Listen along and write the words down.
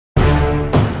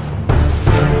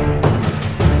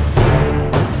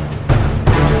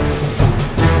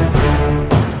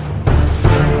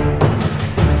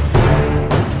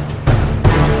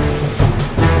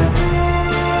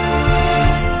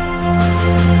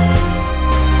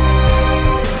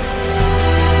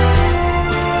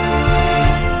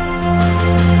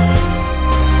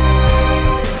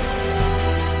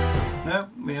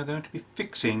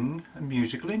fixing a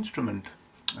musical instrument.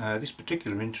 This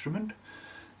particular instrument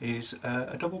is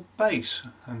a double bass,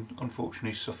 and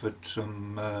unfortunately suffered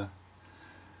some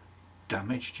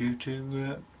damage due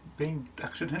to being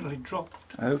accidentally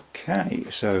dropped. Okay,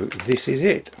 so this is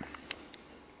it.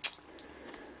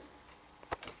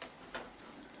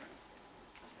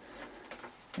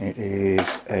 It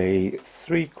is a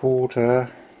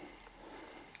 3/4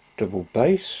 double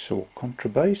bass or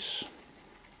contrabass,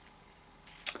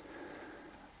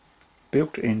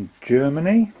 built in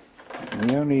Germany. And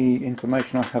the only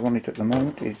information I have on it at the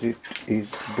moment is it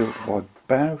is built by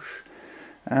Bausch,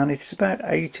 and it's about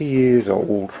 80 years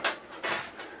old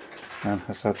and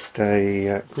has had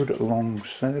a good long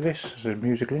service as a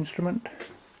musical instrument,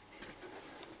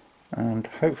 and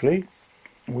hopefully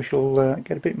we shall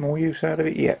get a bit more use out of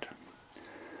it yet.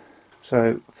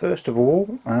 So first of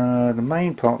all, the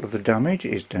main part of the damage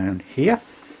is down here.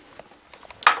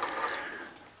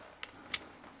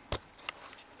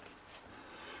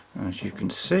 As you can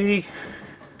see,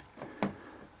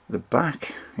 the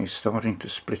back is starting to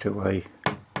split away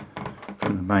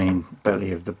from the main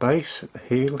belly of the bass at the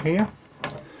heel here.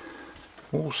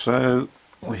 Also,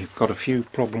 we've got a few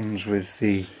problems with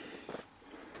the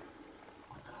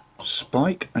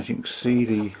spike. As you can see,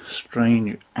 the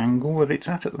strange angle that it's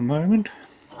at the moment.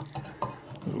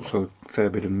 There's also a fair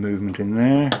bit of movement in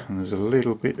there, and there's a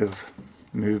little bit of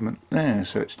movement there,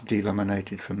 so it's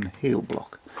delaminated from the heel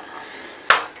block.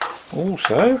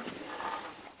 Also,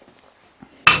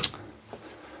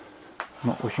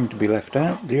 not wishing to be left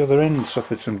out, the other end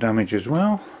suffered some damage as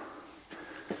well,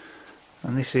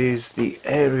 and this is the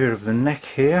area of the neck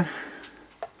here.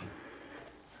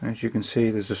 As you can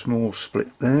see, there's a small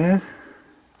split there,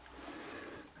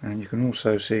 and you can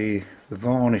also see the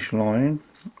varnish line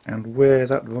and where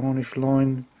that varnish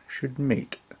line should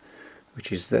meet,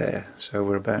 which is there. So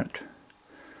we're about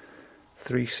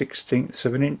 3/16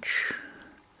 of an inch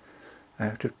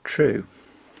out of true.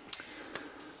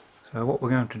 So what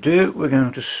we're going to do, we're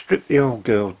going to strip the old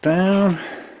girl down,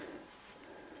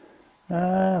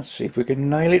 see if we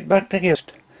can nail it back together.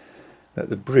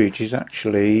 That the bridge is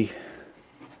actually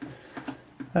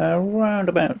around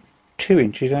about 2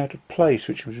 inches out of place,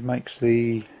 which makes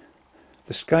the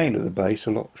scale of the bass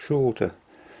a lot shorter.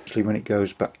 Actually, when it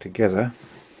goes back together,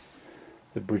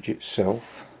 the bridge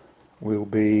itself will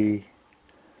be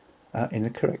in the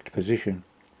correct position.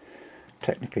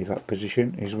 Technically, that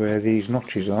position is where these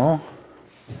notches are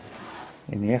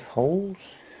in the F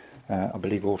holes. I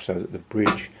believe also that the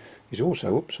bridge is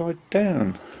also upside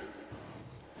down.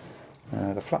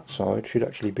 The flat side should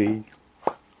actually be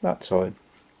that side.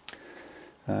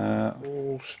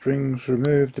 All strings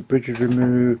removed, the bridge is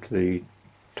removed, the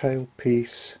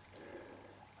tailpiece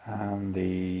and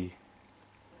the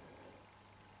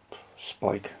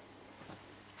spike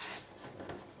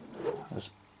has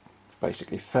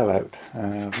basically fell out.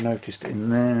 I've noticed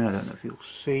in there, I don't know if you'll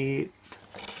see it,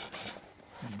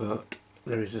 but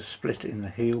there is a split in the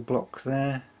heel block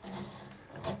there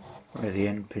where the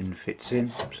end pin fits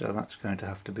in, so that's going to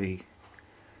have to be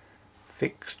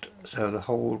fixed. So the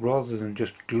whole, rather than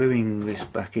just gluing this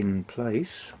back in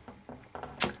place,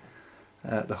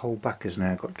 the whole back has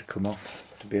now got to come off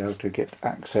to be able to get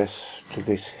access to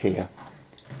this here,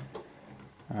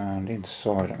 and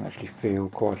inside I can actually feel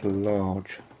quite a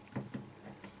large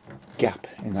gap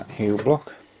in that heel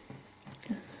block.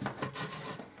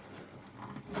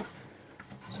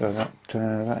 So that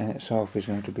in itself is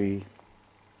going to be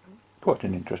quite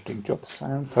an interesting job.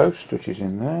 Sound post, which is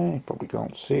in there, you probably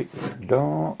can't see it, it's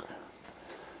dark,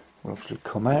 will obviously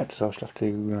come out, so I'll just have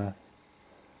to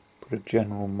put a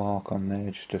general mark on there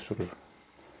just to sort of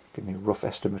give me a rough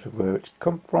estimate of where it's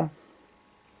come from.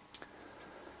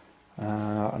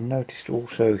 I noticed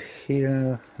also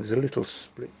here there's a little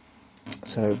split,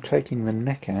 so taking the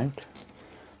neck out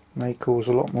may cause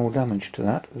a lot more damage to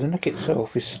that. The neck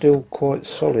itself is still quite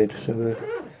solid, so the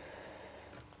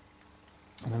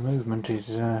movement is,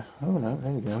 oh no,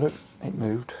 there we go, look, it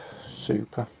moved,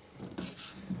 super.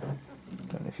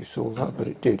 Don't know if you saw that, but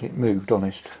it did, it moved,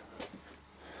 honest.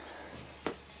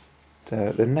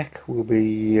 The neck will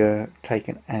be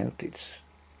taken out, it's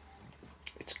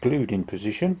glued in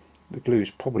position. The glue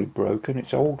is probably broken.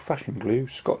 It's old-fashioned glue,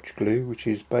 Scotch glue, which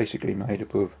is basically made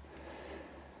up of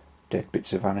dead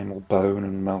bits of animal bone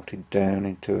and melted down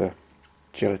into a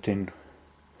gelatin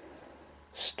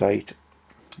state,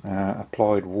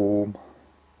 applied warm,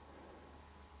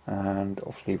 and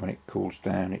obviously when it cools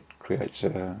down it creates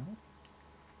a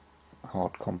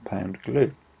hard compound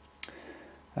glue.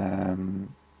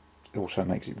 It also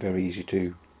makes it very easy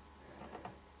to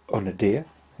unadhere,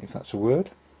 if that's a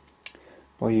word,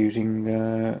 by using,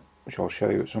 which I'll show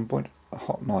you at some point, a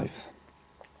hot knife.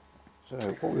 So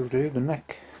what we'll do, the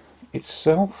neck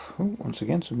itself, once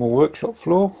again some more workshop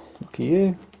floor, lucky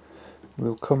you,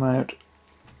 will come out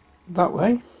that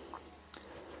way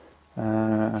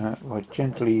by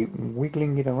gently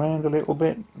wiggling it around a little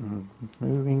bit and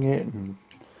moving it and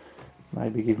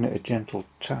maybe giving it a gentle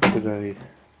tap with a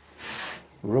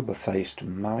rubber faced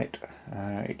mallet.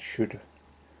 It should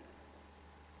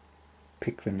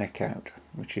pick the neck out,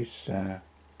 which is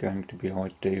going to be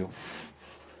ideal.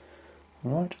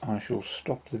 Right, I shall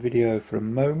stop the video for a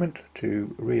moment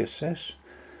to reassess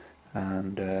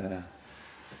and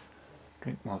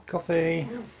drink my coffee.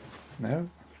 No,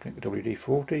 drink the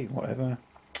WD-40, whatever,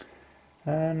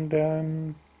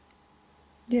 and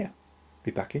yeah,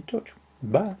 be back in touch.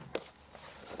 Bye.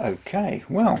 Okay,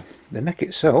 well, the neck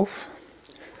itself,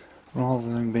 rather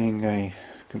than being a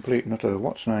complete and utter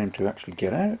what's name to actually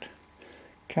get out,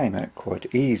 came out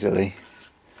quite easily,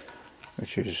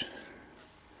 which is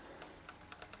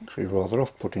actually rather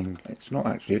off-putting. It's not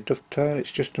actually a dovetail,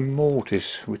 it's just a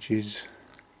mortise, which is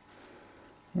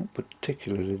not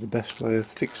particularly the best way of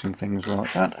fixing things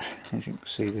like that. As you can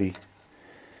see, the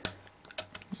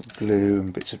glue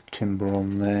and bits of timber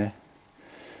on there,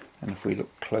 and if we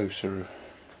look closer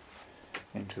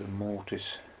into the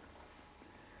mortise,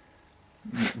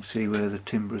 you can see where the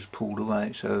timber is pulled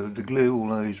away. So the glue, all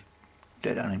those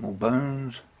dead animal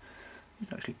bones,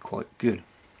 is actually quite good.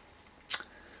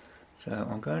 So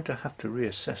I'm going to have to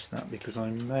reassess that, because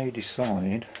I may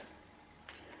decide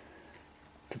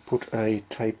to put a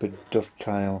tapered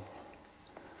dovetail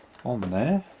on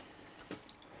there.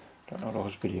 Don't know what I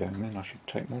was videoing then, I should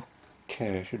take more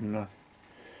care, shouldn't I?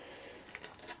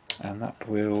 And that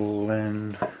will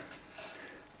then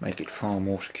make it far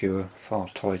more secure, far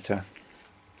tighter,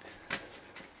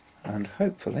 and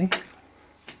hopefully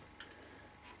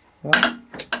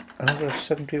last another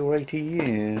 70 or 80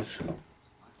 years.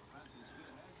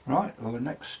 Right, well, the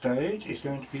next stage is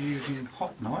going to be using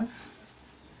hot knife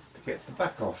to get the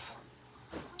back off.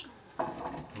 What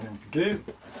I'm going to do,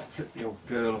 flip the old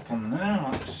girl up on there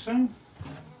like so.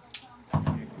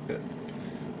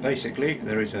 Basically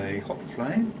there is a hot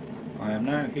flame. I am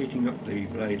now heating up the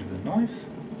blade of the knife.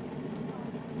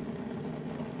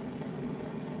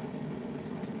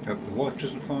 Hope the wife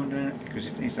doesn't find out, because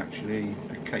it is actually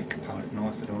a cake palette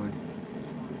knife that I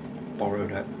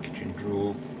borrowed out the kitchen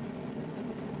drawer.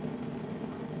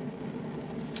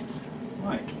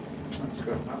 Right, let's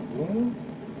go that wall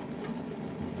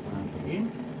and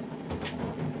in.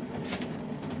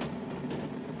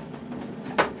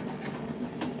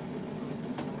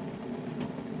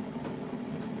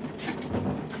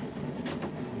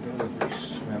 The lovely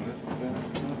smell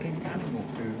of melting animal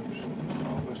poops.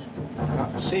 Marvellous.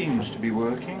 That seems to be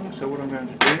working, so what I'm going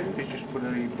to do is just put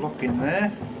a block in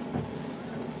there,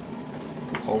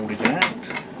 hold it out,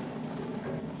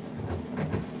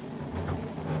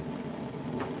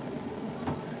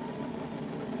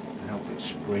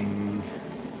 spring.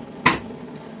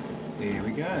 Here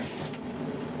we go.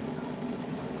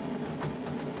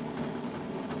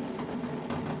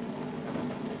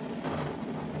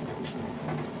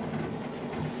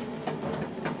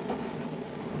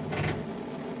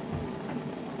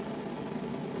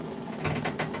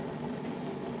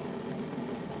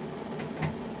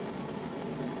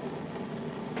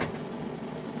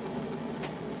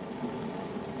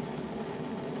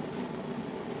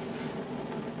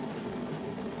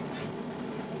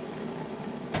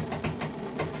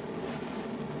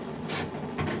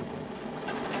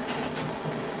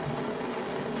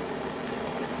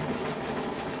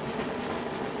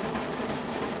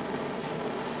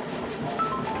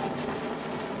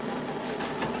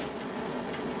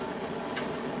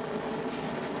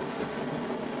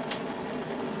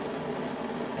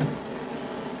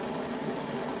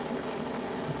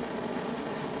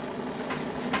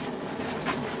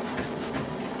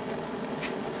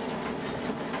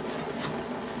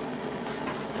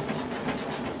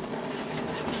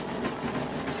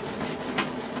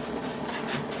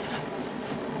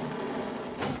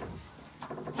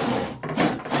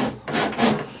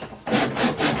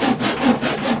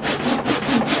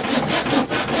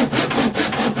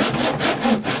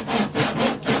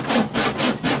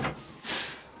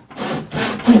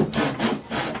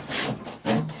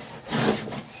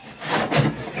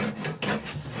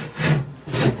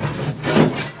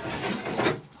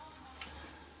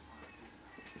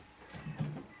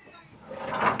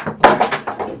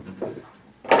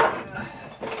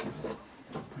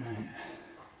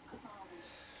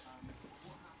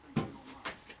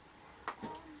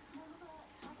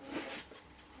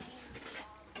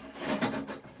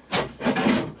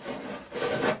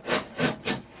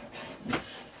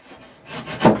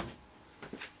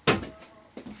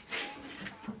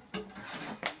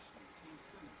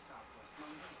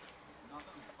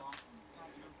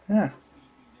 Ah,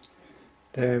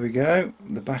 there we go,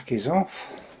 the back is off.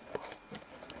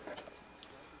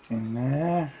 In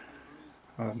there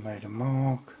I've made a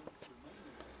mark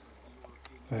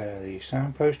where the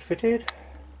soundpost fitted.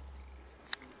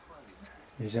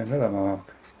 There's another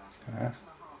mark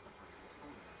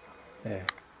there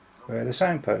where the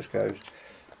soundpost goes.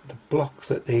 The block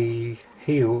that the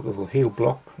heel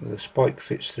block, the spike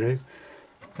fits through,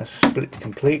 has split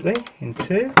completely in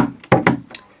two,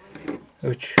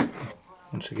 which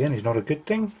once again is not a good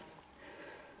thing.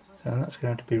 So that's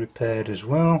going to be repaired as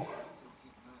well.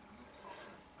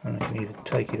 And I can either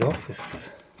take it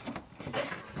off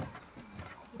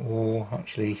or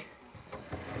actually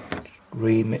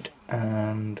ream it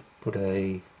and put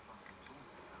a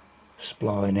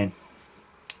spline in.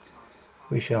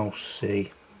 We shall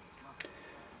see.